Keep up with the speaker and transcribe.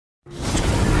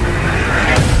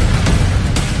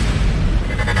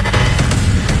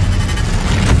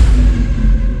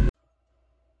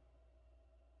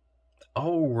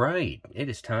All right, it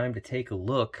is time to take a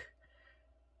look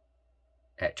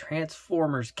at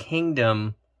Transformers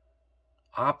Kingdom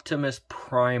Optimus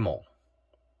Primal.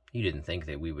 You didn't think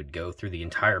that we would go through the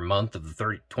entire month of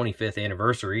the 25th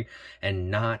anniversary and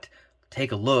not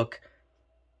take a look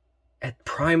at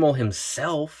Primal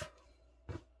himself?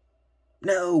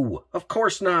 No, of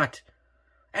course not.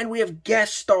 And we have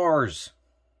guest stars.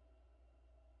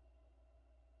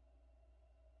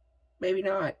 Maybe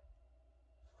not.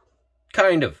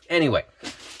 Kind of. Anyway,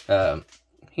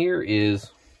 here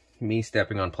is me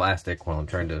stepping on plastic while I'm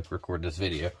trying to record this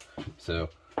video. So,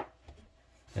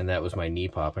 and that was my knee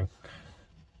popping.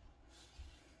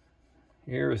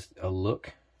 Here is a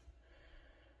look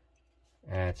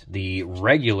at the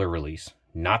regular release,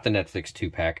 not the Netflix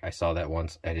 2-pack. I saw that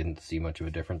once. I didn't see much of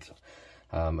a difference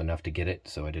enough to get it,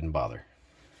 so I didn't bother.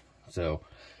 So,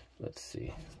 let's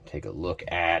see. Take a look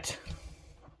at...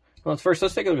 Well, first,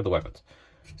 let's take a look at the weapons.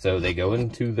 So, they go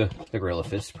into the Gorilla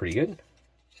Fist pretty good.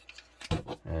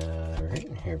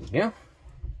 Alright, here we go.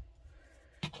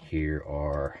 Here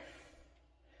are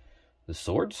the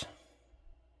swords.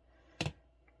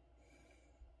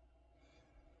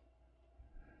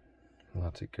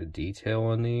 Lots of good detail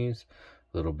on these.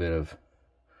 A little bit of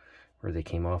where they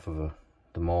came off of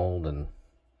the mold, and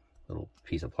a little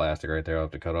piece of plastic right there I'll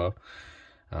have to cut off.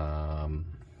 I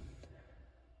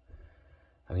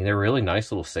mean, they're really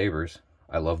nice little sabers.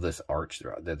 I love this arch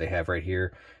that they have right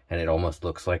here, and it almost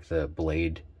looks like the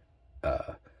blade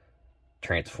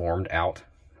transformed out,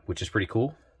 which is pretty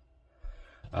cool.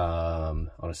 On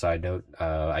a side note,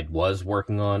 I was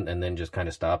working on and then just kind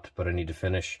of stopped, but I need to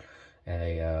finish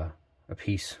a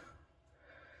piece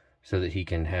so that he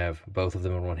can have both of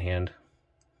them in one hand.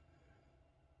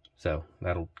 So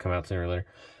that'll come out sooner or later.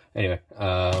 Anyway,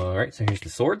 all right, so here's the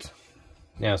swords.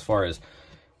 Now, as far as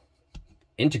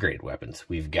integrated weapons,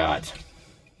 we've got...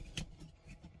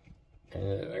 I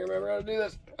remember how to do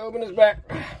this. Open his back.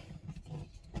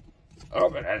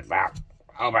 Open his back.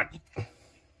 Open.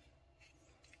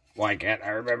 Why can't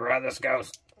I remember how this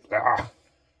goes? Am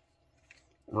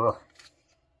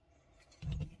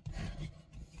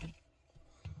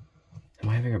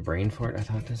I having a brain fart? I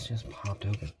thought this just popped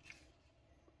open.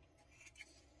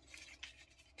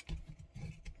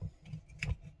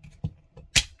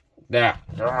 Yeah.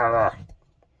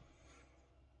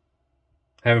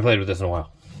 Haven't played with this in a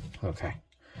while. Okay.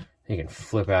 You can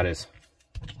flip out his...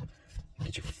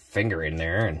 Get your finger in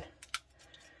there and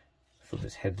flip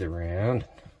his head around.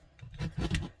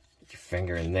 Get your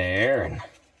finger in there and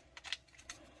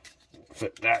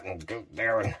flip that and go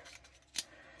there. And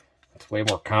it's way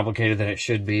more complicated than it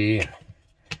should be.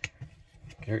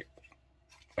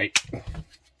 Wait. Get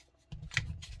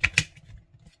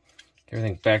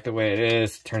everything back the way it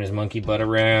is. Turn his monkey butt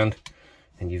around.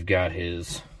 And you've got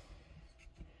his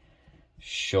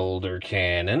shoulder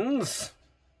cannons.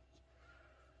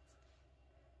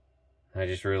 I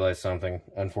just realized something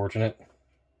unfortunate.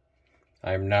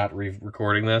 I'm not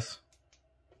recording this.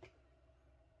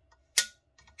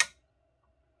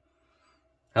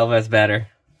 Hope that's better.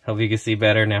 Hope you can see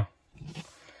better now.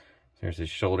 There's his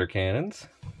shoulder cannons.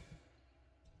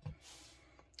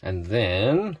 And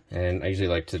then, and I usually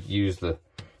like to use the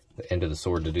end of the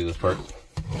sword to do this part.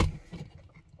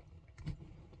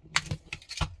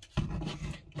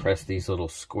 Press these little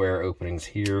square openings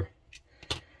here,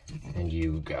 and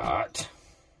you got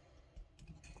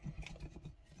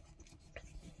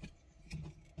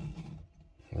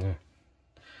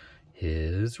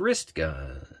his wrist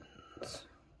guns.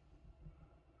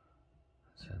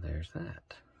 So there's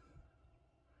that.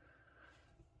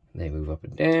 They move up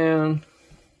and down.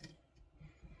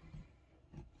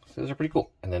 So those are pretty cool.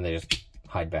 And then they just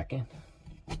hide back in.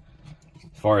 As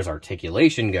far as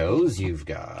articulation goes, you've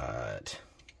got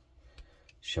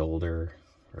shoulder,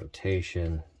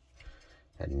 rotation,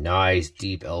 a nice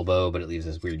deep elbow, but it leaves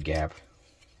this weird gap.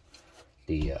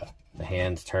 The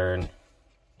hands turn,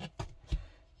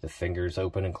 the fingers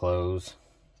open and close.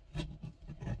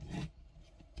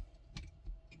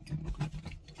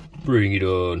 Bring it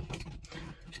on.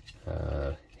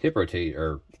 Hip rotate,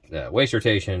 or waist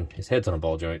rotation. His head's on a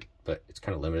ball joint, but it's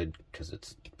kind of limited because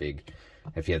it's big.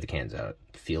 If you have the cans out,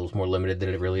 it feels more limited than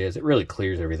it really is. It really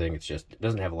clears everything. It's just, it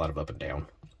doesn't have a lot of up and down.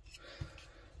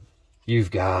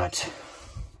 You've got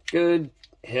good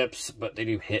hips, but they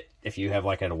do hit. If you have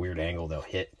like at a weird angle, they'll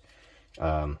hit.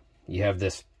 You have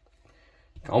this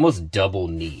almost double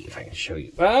knee, if I can show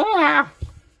you. Ah!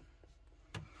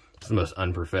 It's the most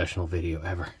unprofessional video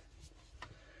ever.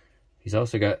 He's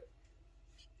also got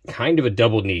kind of a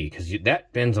double knee, because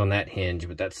that bends on that hinge,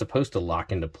 but that's supposed to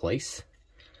lock into place.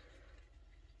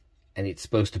 And it's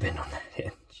supposed to bend on that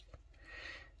hinge.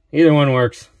 Either one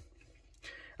works.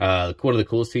 One of the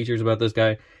coolest features about this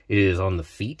guy is on the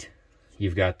feet.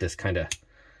 You've got this kind of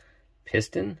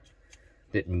piston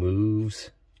that moves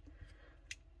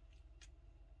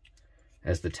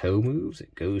as the toe moves.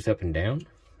 It goes up and down.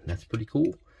 That's pretty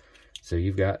cool. So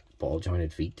you've got ball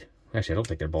jointed feet. Actually, I don't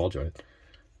think they're ball jointed.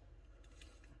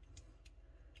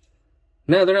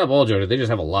 No, they're not ball jointed. They just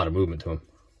have a lot of movement to them.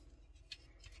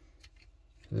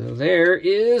 So there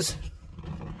is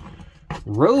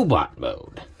robot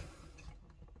mode.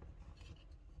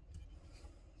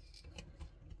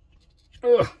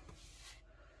 Ugh.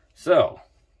 So,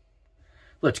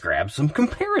 let's grab some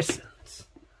comparisons.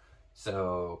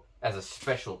 So, as a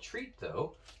special treat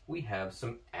though, we have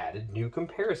some added new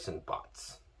comparison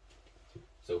bots.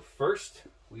 So first,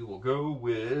 we will go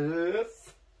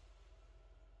with...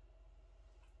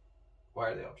 Why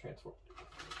are they all transformed?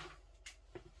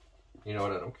 You know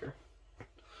what? I don't care.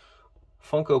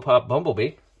 Funko Pop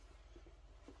Bumblebee.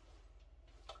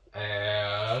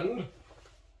 And...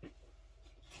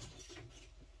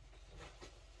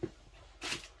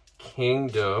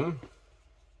 Kingdom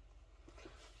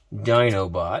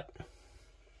Dinobot.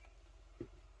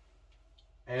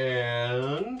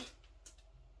 And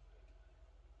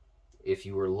if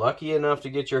you were lucky enough to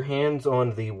get your hands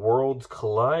on the Worlds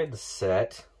Collide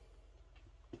set,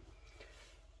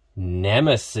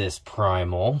 Nemesis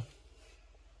Primal.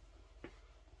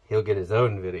 He'll get his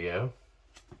own video.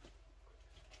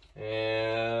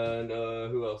 And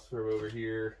who else from over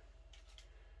here?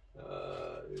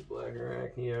 Black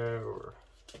Arachnia, or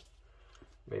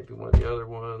maybe one of the other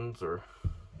ones, or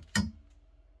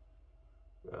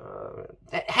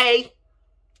hey!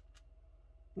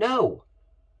 No!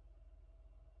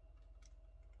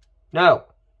 No!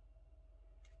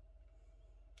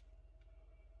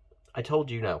 I told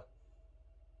you no.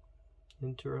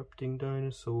 Interrupting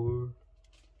dinosaur.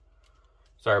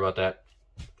 Sorry about that.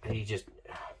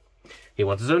 He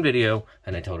wants his own video,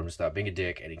 and I told him to stop being a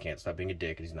dick, and he can't stop being a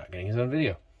dick, and he's not getting his own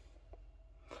video.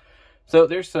 So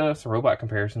there's some robot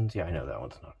comparisons. Yeah, I know that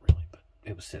one's not really, but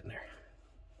it was sitting there.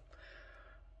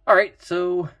 Alright,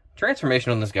 so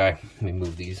transformation on this guy. Let me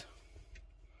move these.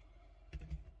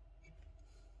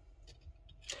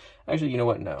 Actually, you know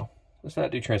what? No. Let's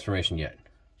not do transformation yet.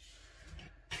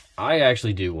 I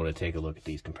actually do want to take a look at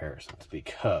these comparisons,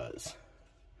 because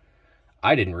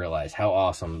I didn't realize how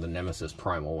awesome the Nemesis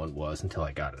Primal one was until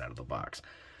I got it out of the box.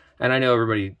 And I know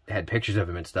everybody had pictures of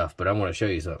him and stuff, but I want to show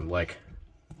you something. Like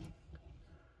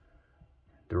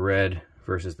the red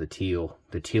versus the teal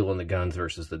on the guns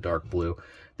versus the dark blue.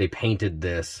 They painted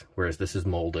this, whereas this is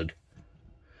molded.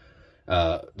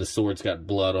 The sword's got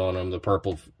blood on them, the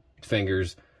purple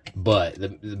fingers. But the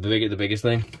biggest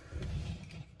thing,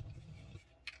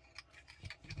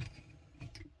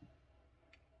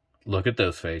 look at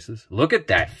those faces. Look at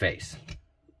that face.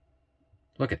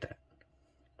 Look at that.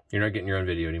 You're not getting your own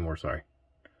video anymore, sorry.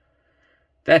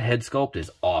 That head sculpt is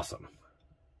awesome.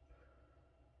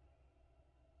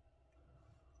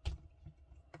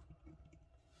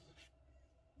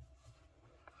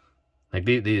 Like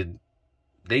they did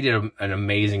an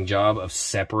amazing job of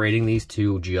separating these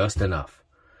two just enough.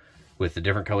 With the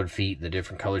different colored feet, the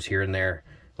different colors here and there.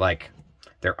 Like,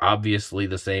 they're obviously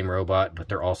the same robot, but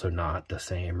they're also not the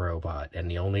same robot. And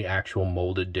the only actual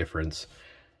molded difference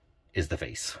is the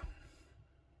face.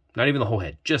 Not even the whole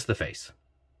head, just the face.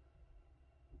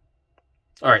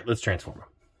 Alright, let's transform him.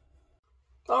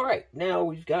 Alright, now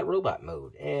we've got robot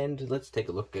mode. And let's take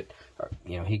a look at,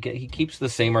 he keeps the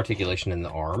same articulation in the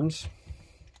arms.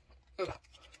 Ugh,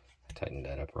 I tightened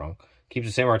that up wrong. Keeps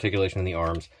the same articulation in the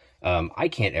arms. I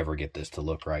can't ever get this to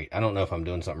look right. I don't know if I'm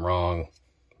doing something wrong,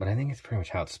 but I think it's pretty much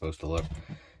how it's supposed to look.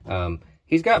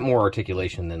 He's got more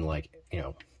articulation than, like,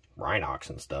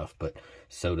 Rhinox and stuff, but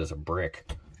so does a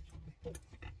brick.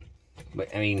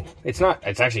 But, I mean, I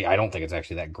don't think it's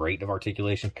actually that great of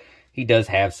articulation. He does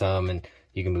have some, and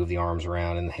you can move the arms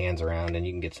around and the hands around, and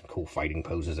you can get some cool fighting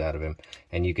poses out of him.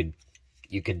 And you could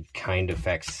kind of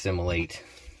facsimilate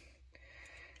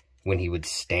when he would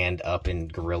stand up in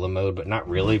gorilla mode, but not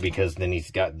really, because then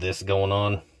he's got this going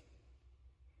on,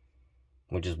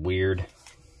 which is weird.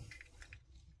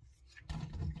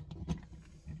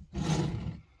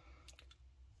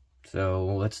 So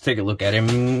let's take a look at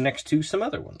him next to some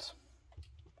other ones.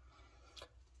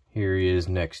 Here he is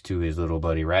next to his little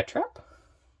buddy Rat Trap.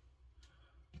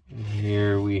 And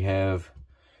here we have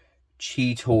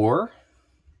Cheetor.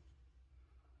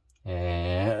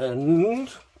 And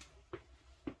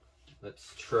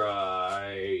let's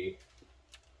try,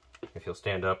 if he'll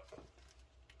stand up,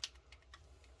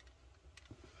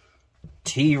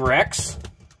 T-Rex.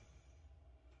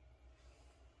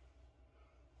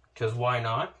 Because why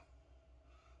not?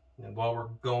 And while we're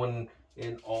going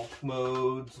in alt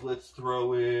modes, let's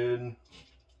throw in...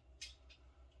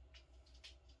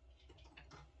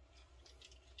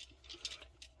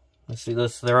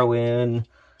 let's throw in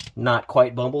Not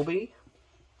Quite Bumblebee.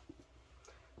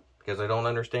 Because I don't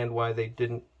understand why they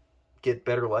didn't get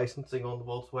better licensing on the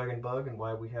Volkswagen Bug and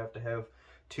why we have to have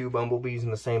two Bumblebees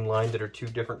in the same line that are two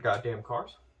different goddamn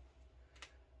cars.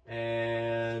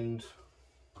 And...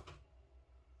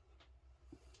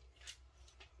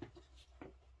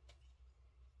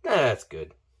 that's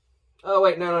good. Oh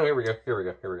wait, no, here we go.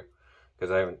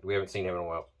 Because we haven't seen him in a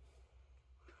while.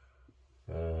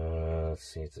 Let's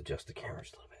see, let's adjust the camera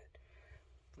just a little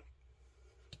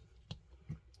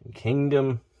bit.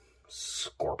 Kingdom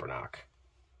Scorponok.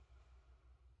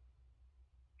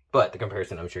 But the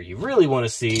comparison I'm sure you really want to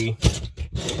see.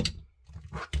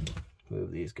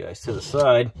 Move these guys to the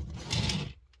side.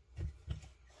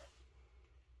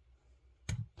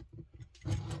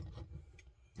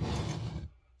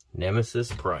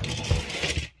 Nemesis Primal.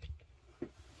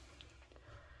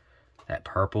 That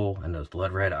purple and those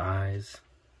blood red eyes.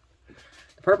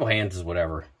 The purple hands is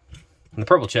whatever. And the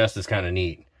purple chest is kind of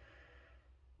neat.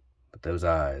 But those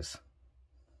eyes.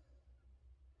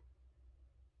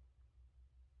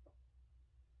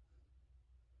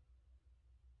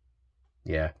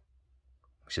 Yeah.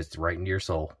 It's just right into your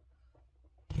soul.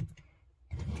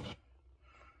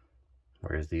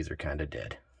 Whereas these are kind of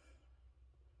dead.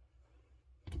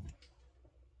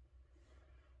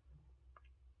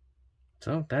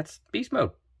 So that's beast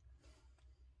mode.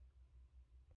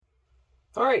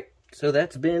 Alright, so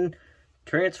that's been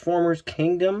Transformers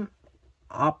Kingdom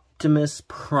Optimus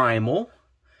Primal.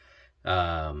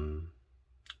 Thoughts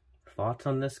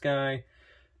on this guy?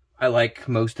 I like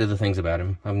most of the things about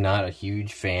him. I'm not a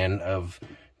huge fan of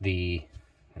the...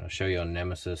 I'll show you on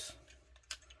Nemesis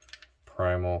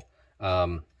Primal.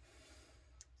 I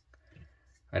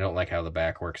don't like how the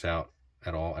back works out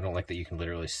at all. I don't like that you can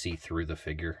literally see through the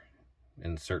figure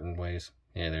in certain ways.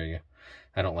 Yeah, there you go.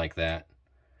 I don't like that.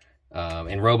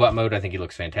 In robot mode, I think he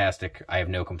looks fantastic. I have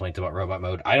no complaints about robot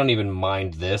mode. I don't even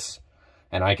mind this,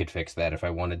 and I could fix that if I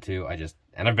wanted to.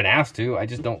 And I've been asked to. I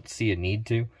just don't see a need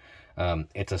to.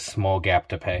 It's a small gap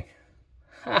to pay.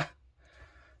 Ha!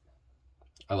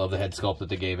 I love the head sculpt that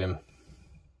they gave him.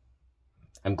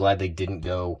 I'm glad they didn't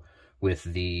go with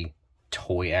the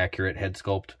toy accurate head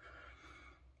sculpt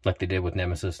like they did with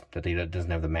Nemesis, that he doesn't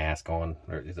have the mask on,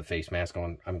 or the face mask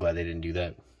on. I'm glad they didn't do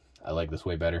that. I like this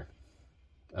way better.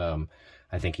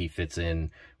 I think he fits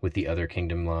in with the other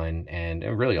Kingdom line, and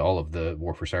really all of the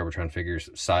War for Cybertron figures,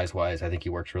 size-wise. I think he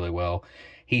works really well.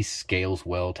 He scales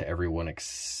well to everyone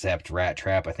except Rat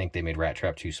Trap. I think they made Rat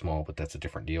Trap too small, but that's a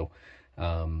different deal.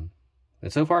 And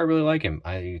so far, I really like him.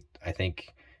 I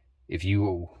think if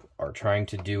you are trying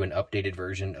to do an updated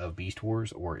version of Beast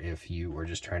Wars, or if you are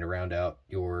just trying to round out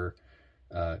your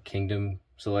Kingdom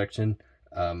selection,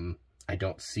 I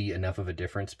don't see enough of a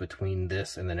difference between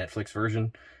this and the Netflix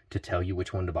version to tell you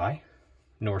which one to buy,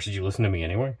 nor should you listen to me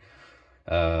anyway.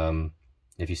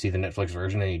 If you see the Netflix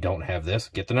version and you don't have this,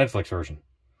 get the Netflix version.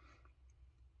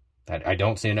 I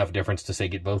don't see enough difference to say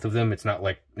get both of them. It's not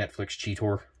like Netflix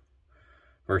Cheetor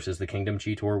versus the Kingdom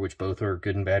Cheetor, which both are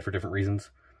good and bad for different reasons.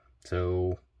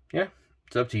 So, yeah,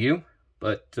 it's up to you.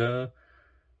 But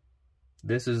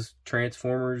this is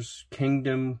Transformers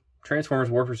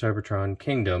War for Cybertron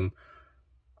Kingdom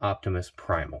Optimus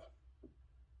Primal.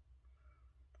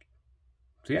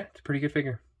 So yeah, it's a pretty good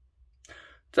figure.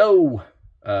 So,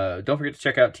 don't forget to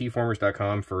check out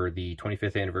tformers.com for the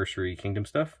 25th anniversary Kingdom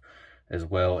stuff, as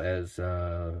well as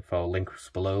follow links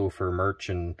below for merch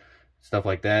and stuff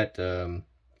like that.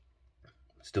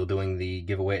 Still doing the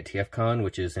giveaway at TFCon,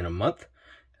 which is in a month.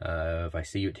 If I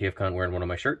see you at TFCon wearing one of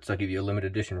my shirts, I'll give you a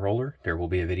limited edition roller. There will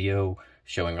be a video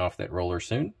showing off that roller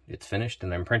soon. It's finished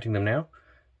and I'm printing them now.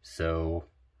 So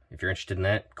if you're interested in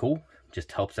that, cool.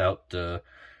 Just helps out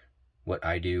what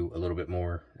I do a little bit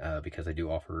more, because I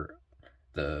do offer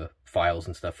the files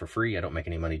and stuff for free. I don't make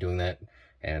any money doing that,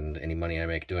 and any money I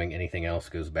make doing anything else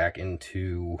goes back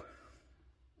into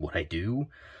what I do,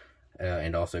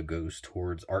 and also goes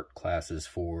towards art classes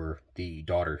for the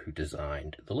daughter who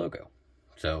designed the logo.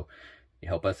 So you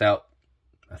help us out.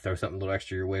 I throw something a little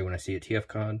extra your way when I see you at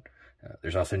TFCon.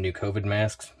 There's also new COVID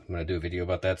masks. I'm going to do a video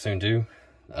about that soon too.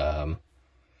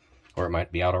 Or it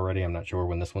might be out already. I'm not sure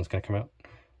when this one's going to come out.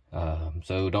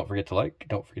 So don't forget to like,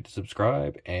 don't forget to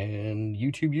subscribe, and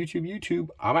YouTube,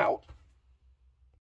 I'm out.